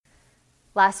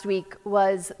Last week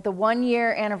was the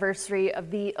 1-year anniversary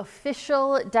of the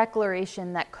official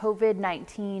declaration that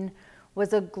COVID-19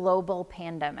 was a global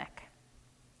pandemic.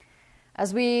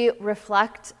 As we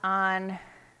reflect on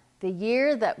the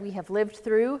year that we have lived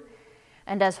through,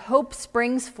 and as hope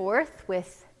springs forth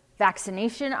with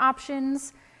vaccination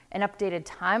options, an updated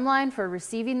timeline for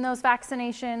receiving those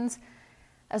vaccinations,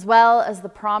 as well as the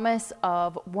promise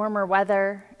of warmer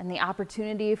weather and the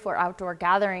opportunity for outdoor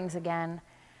gatherings again,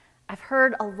 I've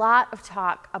heard a lot of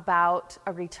talk about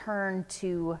a return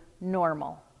to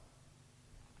normal.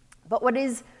 But what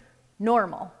is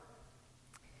normal?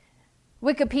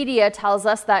 Wikipedia tells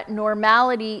us that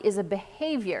normality is a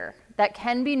behavior that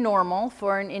can be normal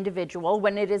for an individual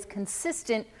when it is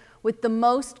consistent with the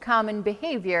most common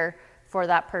behavior for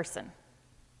that person.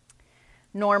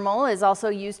 Normal is also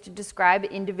used to describe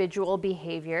individual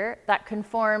behavior that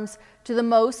conforms to the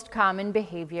most common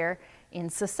behavior in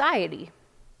society.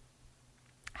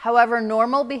 However,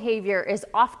 normal behavior is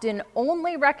often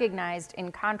only recognized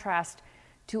in contrast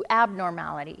to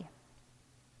abnormality.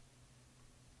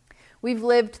 We've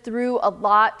lived through a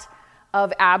lot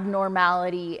of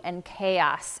abnormality and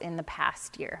chaos in the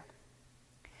past year.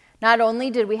 Not only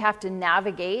did we have to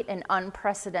navigate an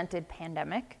unprecedented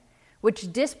pandemic,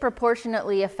 which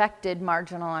disproportionately affected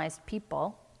marginalized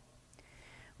people,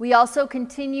 we also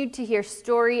continued to hear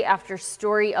story after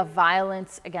story of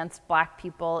violence against Black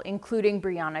people, including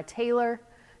Breonna Taylor,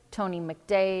 Tony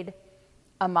McDade,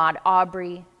 Ahmaud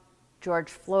Arbery,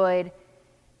 George Floyd,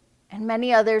 and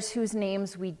many others whose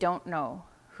names we don't know,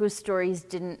 whose stories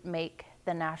didn't make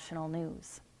the national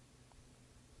news.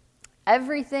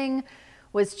 Everything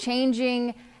was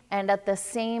changing, and at the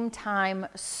same time,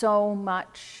 so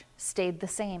much stayed the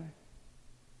same.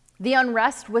 The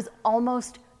unrest was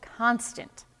almost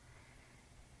constant.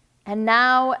 And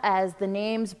now, as the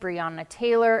names Breonna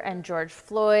Taylor and George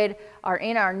Floyd are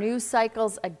in our news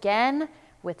cycles again,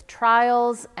 with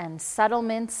trials and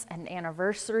settlements and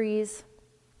anniversaries,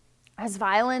 as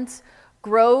violence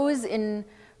grows in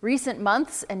recent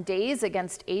months and days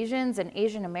against Asians and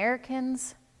Asian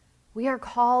Americans, we are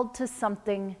called to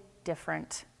something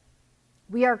different.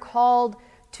 We are called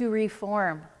to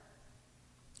reform.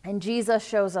 And Jesus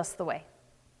shows us the way.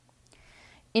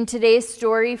 In today's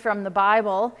story from the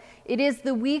Bible, it is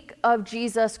the week of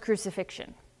Jesus'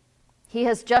 crucifixion. He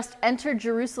has just entered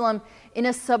Jerusalem in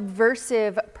a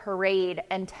subversive parade,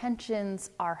 and tensions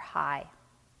are high.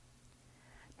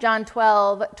 John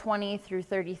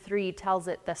 12:20-33 tells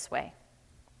it this way.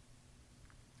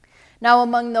 Now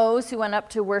among those who went up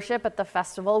to worship at the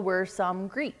festival were some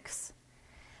Greeks.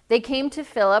 They came to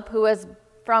Philip, who was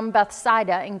from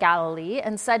Bethsaida in Galilee,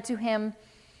 and said to him,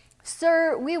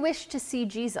 "Sir, we wish to see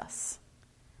Jesus."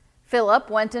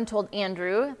 Philip went and told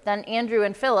Andrew. Then Andrew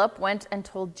and Philip went and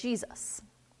told Jesus.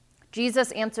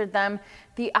 Jesus answered them,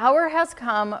 "The hour has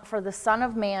come for the Son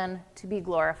of Man to be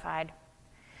glorified.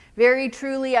 Very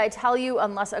truly, I tell you,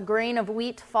 unless a grain of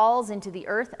wheat falls into the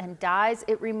earth and dies,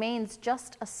 it remains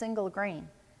just a single grain.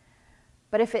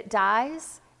 But if it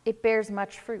dies, it bears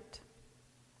much fruit.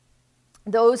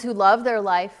 Those who love their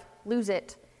life lose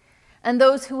it, and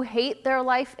those who hate their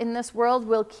life in this world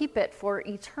will keep it for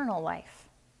eternal life.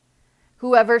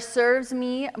 Whoever serves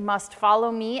me must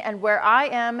follow me, and where I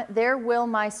am, there will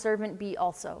my servant be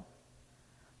also.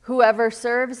 Whoever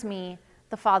serves me,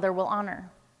 the Father will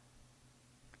honor.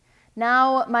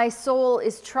 Now my soul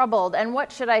is troubled, and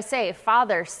what should I say?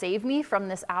 Father, save me from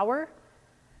this hour?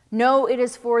 No, it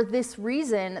is for this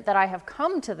reason that I have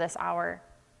come to this hour.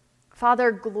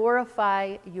 Father,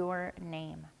 glorify your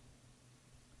name."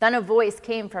 Then a voice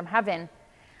came from heaven,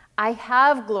 "I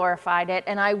have glorified it,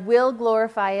 and I will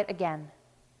glorify it again."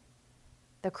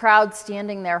 The crowd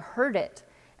standing there heard it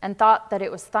and thought that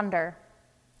it was thunder.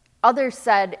 Others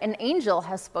said, "An angel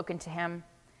has spoken to him."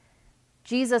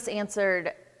 Jesus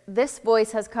answered, "This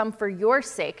voice has come for your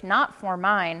sake, not for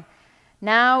mine.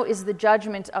 Now is the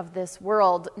judgment of this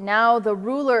world. Now the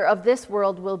ruler of this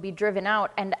world will be driven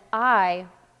out, and I,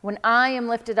 when I am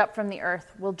lifted up from the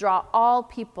earth, will draw all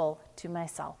people to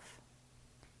myself."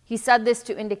 He said this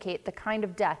to indicate the kind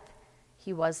of death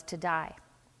he was to die.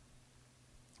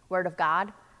 Word of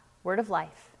God, word of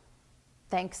life.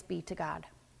 Thanks be to God.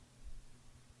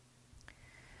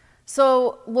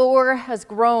 So lore has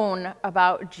grown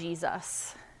about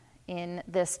Jesus in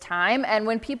this time, and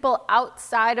when people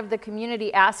outside of the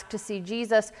community ask to see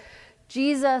Jesus,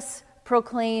 Jesus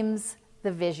proclaims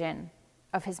the vision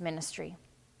of his ministry.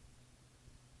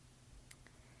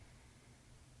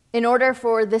 In order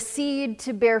for the seed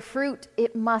to bear fruit,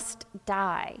 it must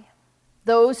die.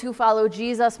 Those who follow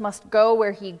Jesus must go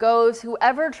where he goes.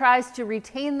 Whoever tries to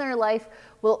retain their life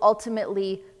will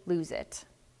ultimately lose it?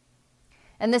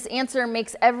 And this answer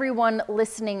makes everyone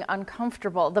listening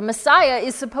uncomfortable. The Messiah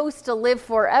is supposed to live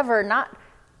forever, not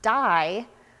die.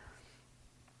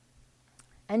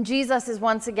 And Jesus is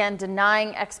once again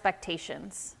denying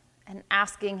expectations and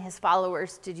asking his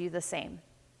followers to do the same.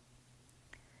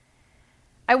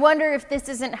 I wonder if this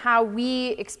isn't how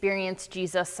we experience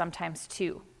Jesus sometimes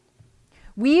too.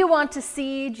 We want to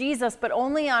see Jesus, but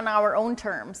only on our own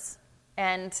terms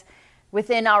and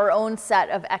within our own set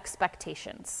of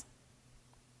expectations.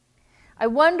 I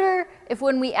wonder if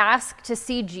when we ask to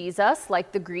see Jesus,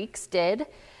 like the Greeks did,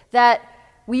 that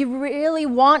we really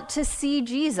want to see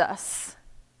Jesus,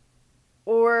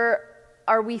 or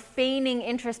are we feigning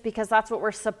interest because that's what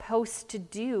we're supposed to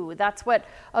do? That's what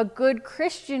a good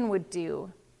Christian would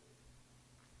do.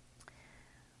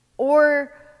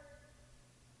 Or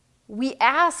we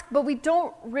ask, but we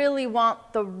don't really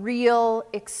want the real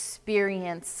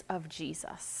experience of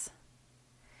Jesus.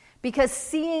 Because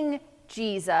seeing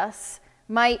Jesus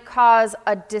might cause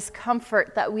a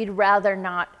discomfort that we'd rather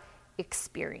not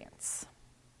experience.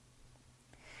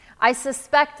 I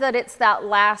suspect that it's that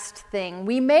last thing.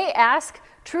 We may ask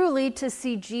truly to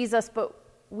see Jesus, but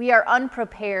we are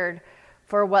unprepared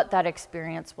for what that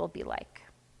experience will be like.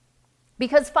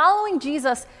 Because following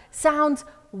Jesus sounds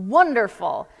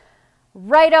wonderful,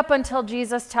 right up until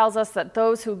Jesus tells us that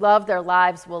those who love their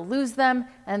lives will lose them,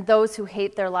 and those who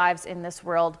hate their lives in this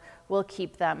world will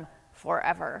keep them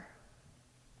forever.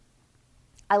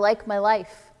 I like my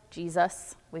life,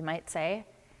 Jesus, we might say.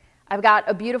 I've got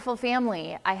a beautiful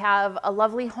family. I have a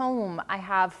lovely home. I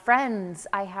have friends.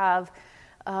 I have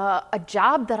a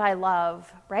job that I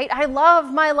love, right? I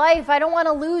love my life. I don't want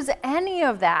to lose any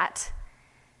of that,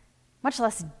 much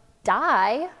less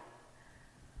die.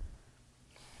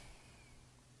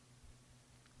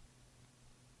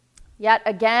 Yet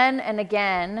again and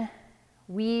again,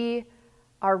 we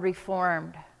are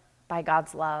reformed by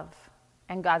God's love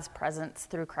and God's presence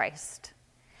through Christ.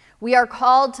 We are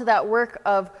called to that work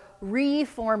of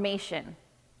reformation,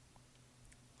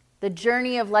 the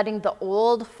journey of letting the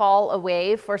old fall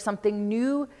away for something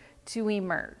new to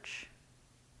emerge.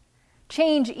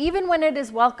 Change, even when it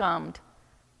is welcomed,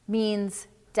 means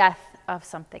death of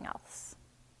something else.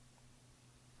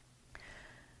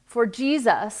 For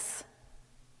Jesus,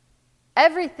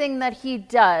 everything that he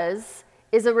does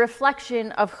is a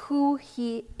reflection of who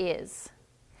he is.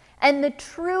 And the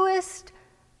truest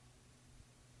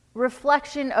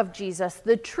reflection of Jesus,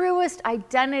 the truest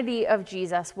identity of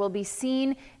Jesus, will be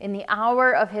seen in the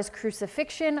hour of his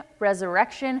crucifixion,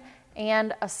 resurrection,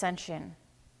 and ascension.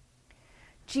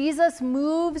 Jesus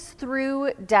moves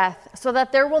through death so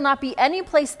that there will not be any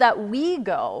place that we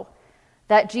go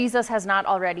that Jesus has not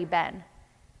already been.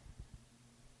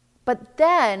 But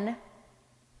then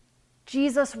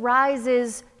Jesus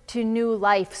rises to new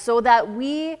life so that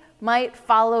we might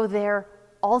follow there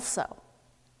also.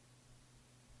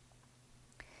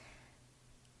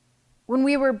 When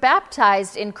we were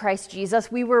baptized in Christ Jesus,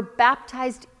 we were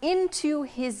baptized into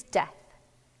his death.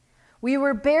 We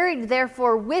were buried,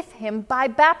 therefore, with him by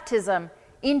baptism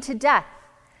into death,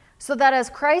 so that as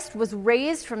Christ was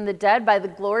raised from the dead by the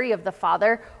glory of the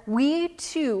Father, we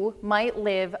too might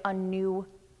live a new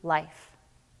life.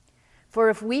 For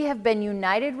if we have been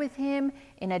united with him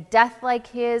in a death like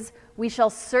his, we shall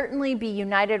certainly be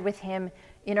united with him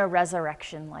in a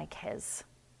resurrection like his.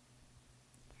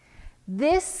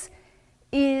 This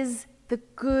is the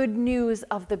good news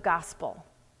of the gospel.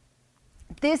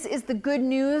 This is the good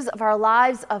news of our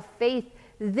lives of faith.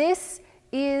 This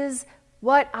is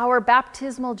what our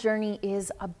baptismal journey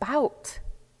is about.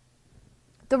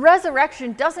 The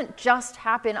resurrection doesn't just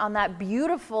happen on that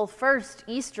beautiful first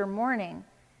Easter morning.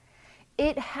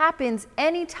 It happens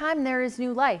anytime there is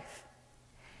new life.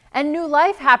 And new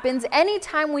life happens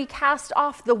anytime we cast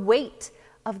off the weight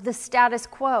of the status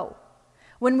quo.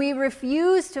 When we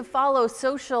refuse to follow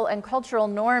social and cultural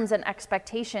norms and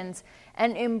expectations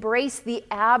and embrace the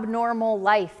abnormal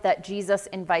life that Jesus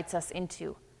invites us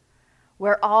into,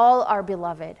 where all are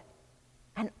beloved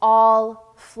and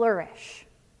all flourish.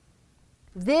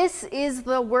 This is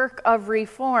the work of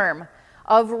reform,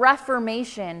 of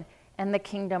reformation, and the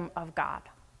kingdom of God.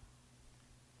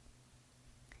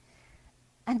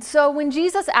 And so when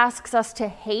Jesus asks us to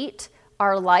hate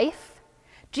our life,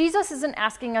 Jesus isn't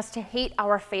asking us to hate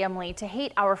our family, to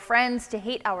hate our friends, to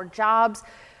hate our jobs,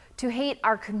 to hate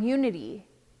our community.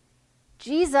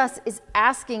 Jesus is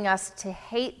asking us to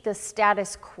hate the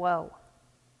status quo,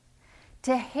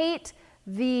 to hate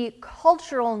the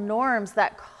cultural norms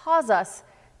that cause us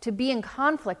to be in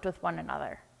conflict with one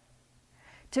another,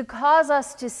 to cause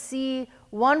us to see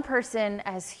one person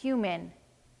as human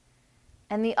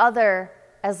and the other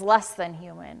as less than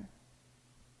human.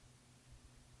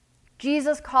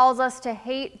 Jesus calls us to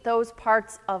hate those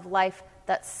parts of life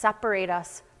that separate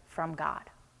us from God.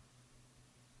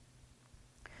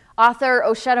 Author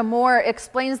Osheta Moore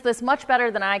explains this much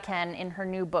better than I can in her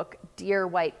new book, Dear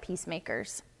White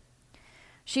Peacemakers.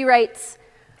 She writes,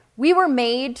 "We were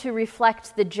made to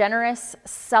reflect the generous,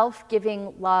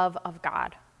 self-giving love of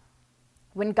God.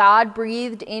 When God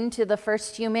breathed into the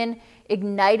first human,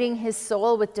 igniting his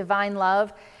soul with divine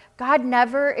love, God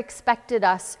never expected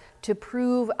us to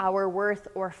prove our worth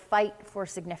or fight for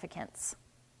significance.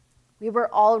 We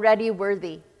were already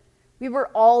worthy. We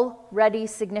were already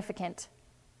significant.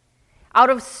 Out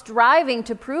of striving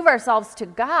to prove ourselves to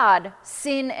God,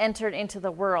 sin entered into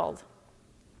the world,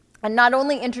 and not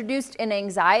only introduced an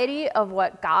anxiety of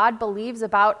what God believes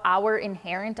about our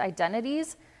inherent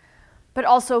identities, but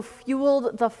also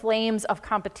fueled the flames of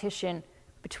competition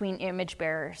between image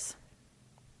bearers.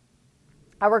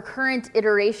 Our current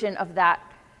iteration of that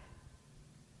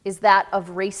is that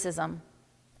of racism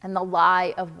and the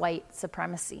lie of white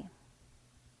supremacy."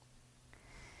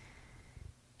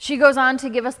 She goes on to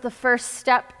give us the first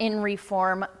step in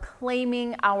reform,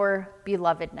 claiming our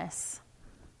belovedness.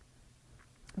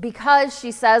 Because,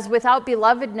 she says, without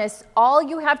belovedness, all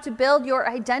you have to build your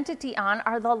identity on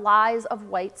are the lies of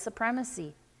white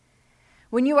supremacy.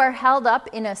 When you are held up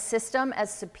in a system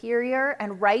as superior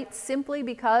and right simply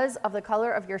because of the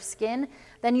color of your skin,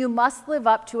 then you must live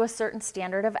up to a certain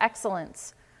standard of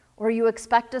excellence, or you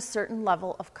expect a certain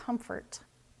level of comfort.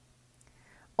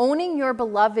 Owning your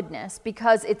belovedness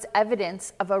because it's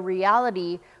evidence of a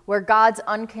reality where God's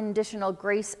unconditional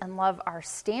grace and love are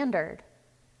standard,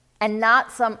 and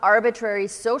not some arbitrary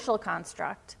social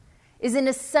construct, is an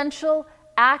essential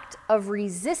act of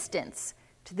resistance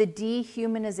to the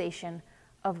dehumanization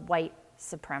of white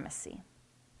supremacy.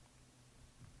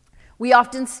 We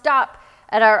often stop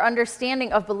at our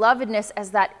understanding of belovedness as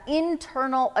that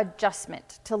internal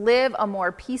adjustment to live a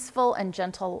more peaceful and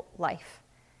gentle life.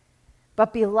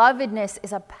 But belovedness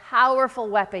is a powerful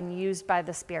weapon used by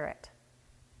the Spirit.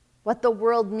 What the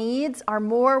world needs are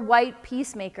more white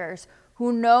peacemakers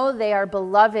who know they are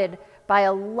beloved by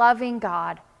a loving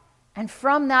God, and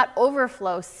from that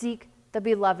overflow seek the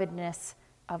belovedness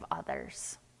of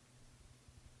others.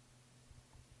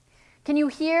 Can you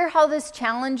hear how this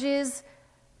challenges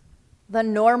the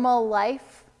normal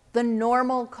life, the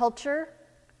normal culture?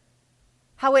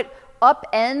 How it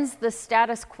upends the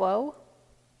status quo?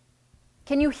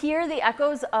 Can you hear the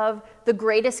echoes of the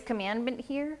greatest commandment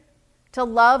here? To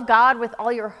love God with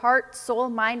all your heart, soul,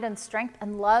 mind, and strength,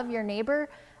 and love your neighbor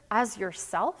as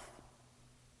yourself?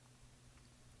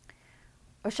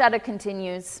 Osheta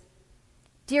continues,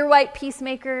 "Dear white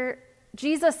peacemaker,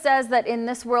 Jesus says that in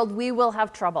this world we will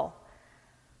have trouble.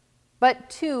 But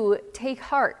two, take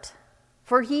heart,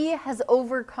 for he has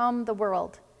overcome the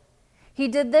world. He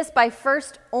did this by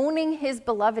first owning his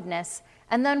belovedness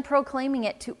and then proclaiming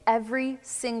it to every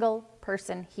single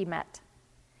person he met.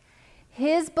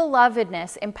 His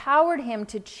belovedness empowered him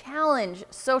to challenge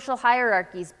social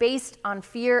hierarchies based on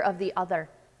fear of the other,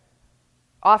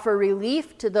 offer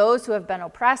relief to those who have been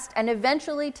oppressed, and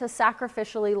eventually to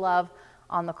sacrificially love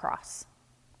on the cross.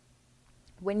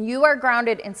 When you are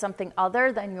grounded in something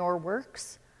other than your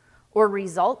works or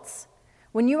results,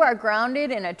 when you are grounded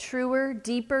in a truer,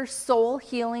 deeper,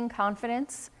 soul-healing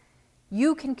confidence,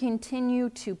 you can continue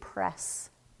to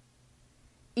press,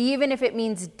 even if it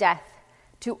means death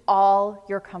to all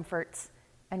your comforts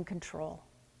and control.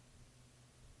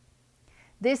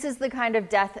 This is the kind of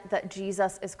death that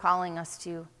Jesus is calling us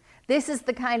to. This is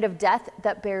the kind of death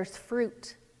that bears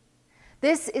fruit.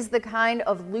 This is the kind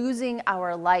of losing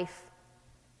our life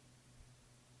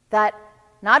that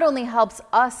not only helps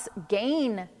us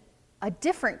gain a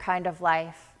different kind of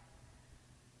life,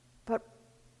 but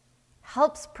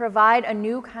helps provide a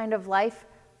new kind of life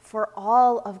for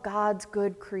all of God's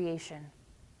good creation.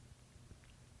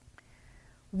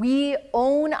 We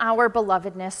own our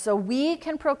belovedness so we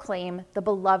can proclaim the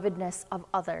belovedness of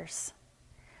others.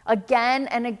 Again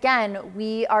and again,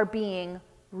 we are being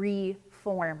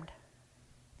reformed.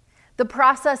 The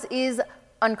process is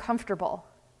uncomfortable,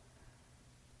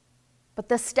 but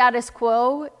the status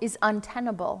quo is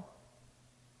untenable.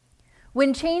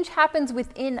 When change happens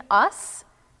within us,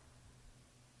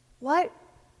 what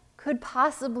could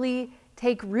possibly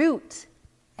take root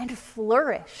and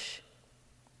flourish?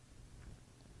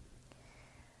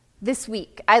 This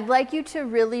week, I'd like you to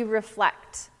really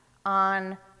reflect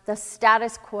on the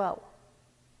status quo.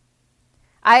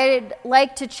 I'd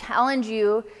like to challenge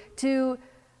you to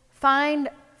find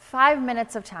 5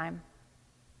 minutes of time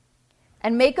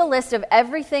and make a list of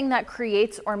everything that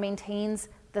creates or maintains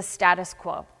the status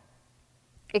quo.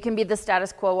 It can be the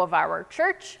status quo of our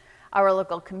church, our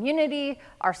local community,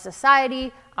 our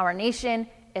society, our nation,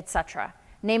 etc.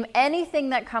 Name anything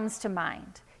that comes to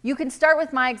mind. You can start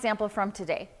with my example from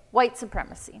today, white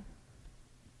supremacy.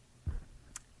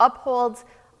 Upholds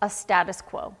a status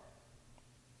quo.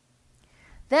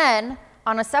 Then,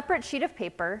 on a separate sheet of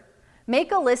paper,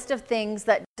 make a list of things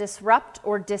that disrupt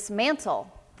or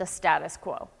dismantle the status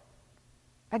quo.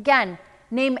 Again,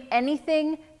 name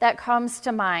anything that comes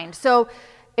to mind. So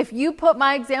if you put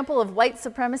my example of white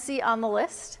supremacy on the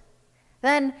list,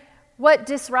 then what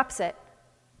disrupts it?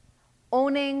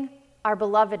 Owning our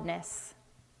belovedness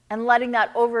and letting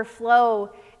that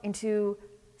overflow into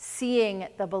seeing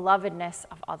the belovedness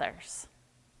of others.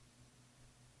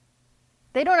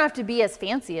 They don't have to be as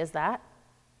fancy as that.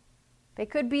 They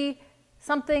could be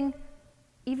something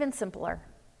even simpler.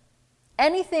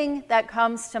 Anything that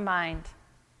comes to mind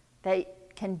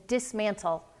that can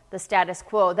dismantle the status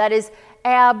quo, that is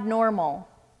abnormal,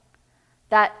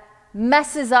 that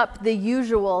messes up the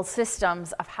usual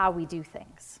systems of how we do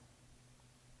things.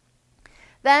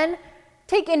 Then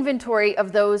take inventory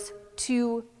of those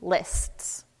two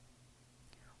lists.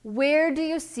 Where do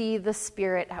you see the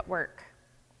Spirit at work?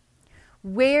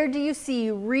 Where do you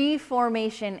see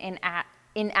reformation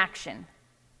in action?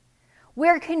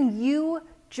 Where can you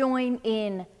join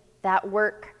in that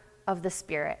work of the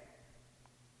Spirit?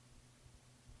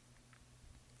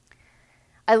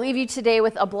 I leave you today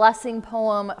with a blessing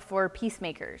poem for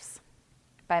peacemakers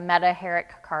by Metta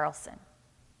Herrick Carlson.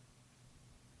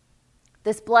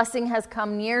 This blessing has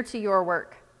come near to your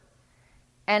work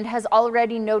and has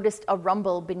already noticed a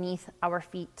rumble beneath our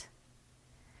feet.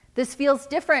 This feels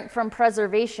different from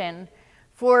preservation,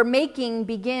 for making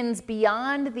begins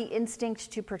beyond the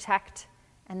instinct to protect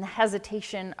and the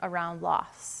hesitation around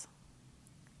loss.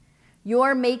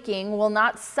 Your making will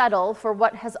not settle for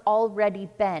what has already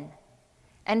been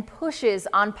and pushes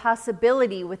on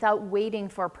possibility without waiting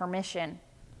for permission.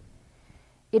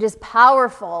 It is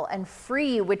powerful and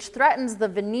free, which threatens the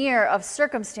veneer of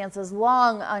circumstances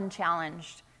long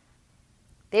unchallenged.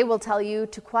 They will tell you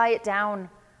to quiet down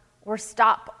or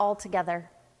stop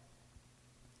altogether.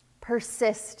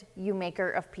 Persist, you maker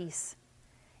of peace,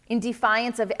 in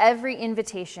defiance of every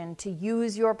invitation to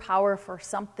use your power for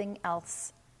something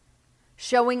else.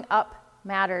 Showing up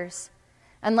matters,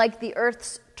 and like the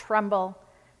earth's tremble,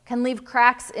 can leave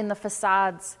cracks in the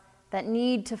facades that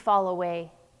need to fall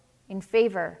away in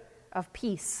favor of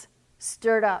peace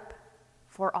stirred up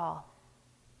for all.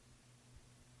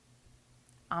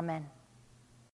 Amen.